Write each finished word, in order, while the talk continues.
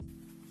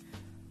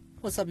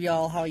What's up,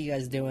 y'all? How are you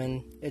guys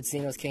doing? It's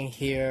Xenos King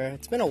here.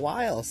 It's been a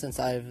while since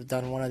I've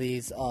done one of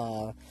these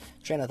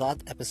Train of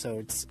Thought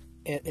episodes.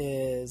 It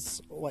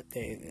is, what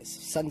day is this?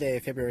 Sunday,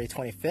 February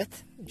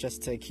 25th,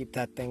 just to keep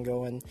that thing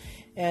going.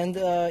 And,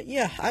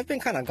 yeah, I've been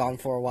kind of gone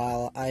for a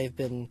while.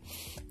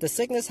 The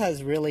sickness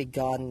has really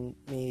gotten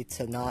me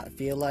to not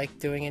feel like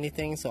doing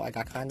anything, so I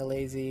got kind of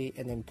lazy,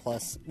 and then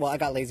plus, I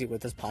got lazy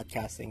with this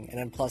podcasting, and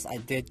then plus I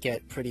did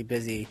get pretty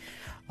busy,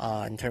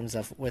 in terms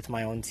of with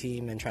my own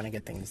team and trying to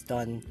get things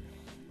done.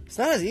 It's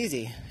not as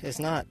easy. It's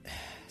not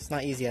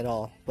easy at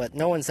all, but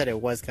no one said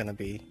it was gonna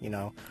be,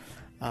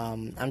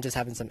 I'm just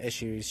having some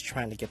issues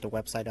trying to get the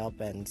website up,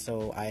 and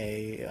so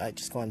I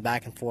just going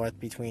back and forth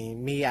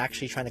between me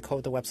actually trying to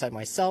code the website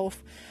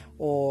myself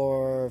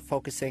or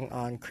focusing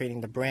on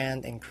creating the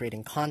brand and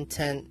creating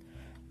content.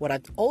 What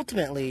I've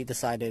ultimately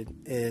decided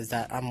is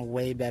that I'm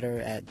way better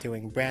at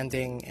doing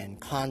branding and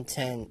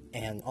content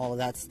and all of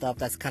that stuff.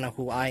 That's kind of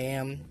who I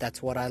am. That's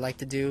what I like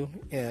to do,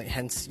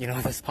 hence,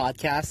 this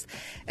podcast.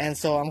 And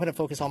so I'm going to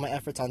focus all my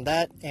efforts on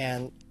that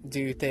and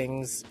do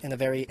things in a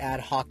very ad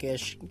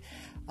hoc-ish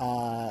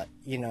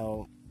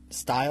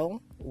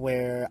style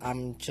where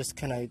I'm just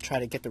going to try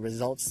to get the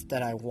results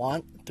that I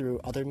want through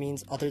other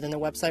means other than the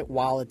website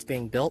while it's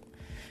being built.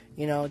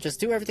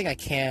 Just do everything I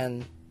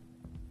can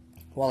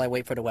while I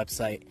wait for the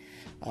website.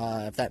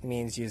 If that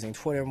means using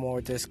Twitter more,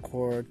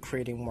 Discord,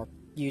 creating more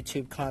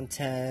YouTube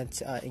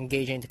content,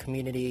 engaging the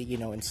community,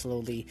 and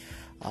slowly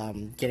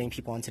getting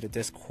people into the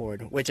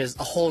Discord, which is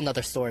a whole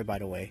nother story, by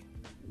the way.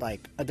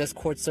 Like a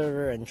Discord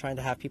server and trying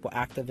to have people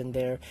active in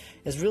there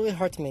is really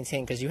hard to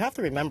maintain, because you have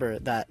to remember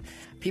that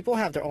people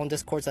have their own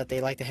Discords that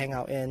they like to hang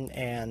out in,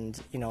 and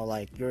your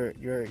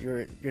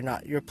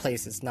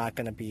place is not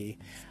going to be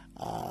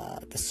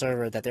the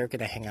server that they're going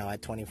to hang out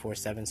at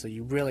 24/7. So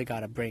you really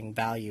got to bring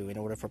value in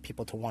order for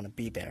people to want to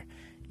be there.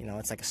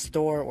 It's like a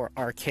store or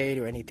arcade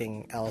or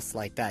anything else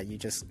like that.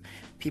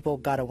 People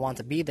got to want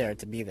to be there.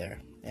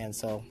 And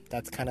so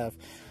that's kind of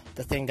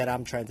the thing that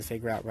I'm trying to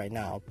figure out right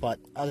now. But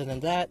other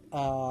than that,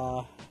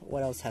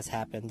 what else has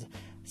happened?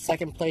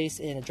 Second place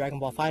in a Dragon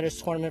Ball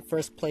FighterZ tournament,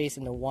 first place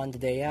in the one the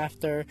day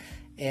after,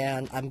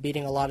 and I'm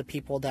beating a lot of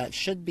people that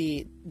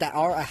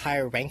are a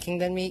higher ranking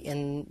than me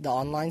in the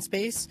online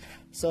space.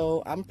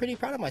 So I'm pretty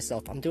proud of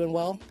myself. I'm doing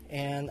well,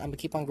 and I'm gonna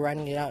keep on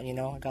grinding it out.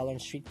 I gotta learn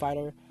Street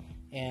Fighter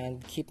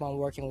and keep on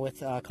working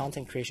with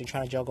content creation,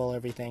 trying to juggle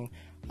everything.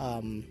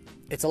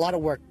 It's a lot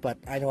of work, but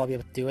I know I'll be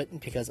able to do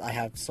it because I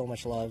have so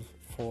much love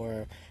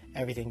for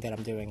everything that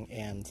I'm doing.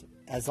 And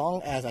as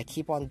long as I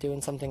keep on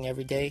doing something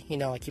every day,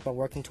 I keep on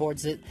working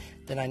towards it,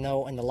 then I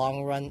know in the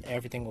long run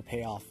everything will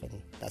pay off,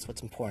 and that's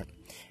what's important.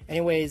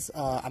 Anyways,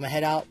 I'm gonna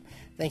head out.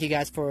 Thank you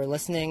guys for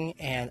listening,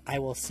 and I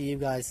will see you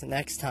guys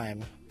next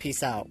time.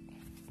 Peace out.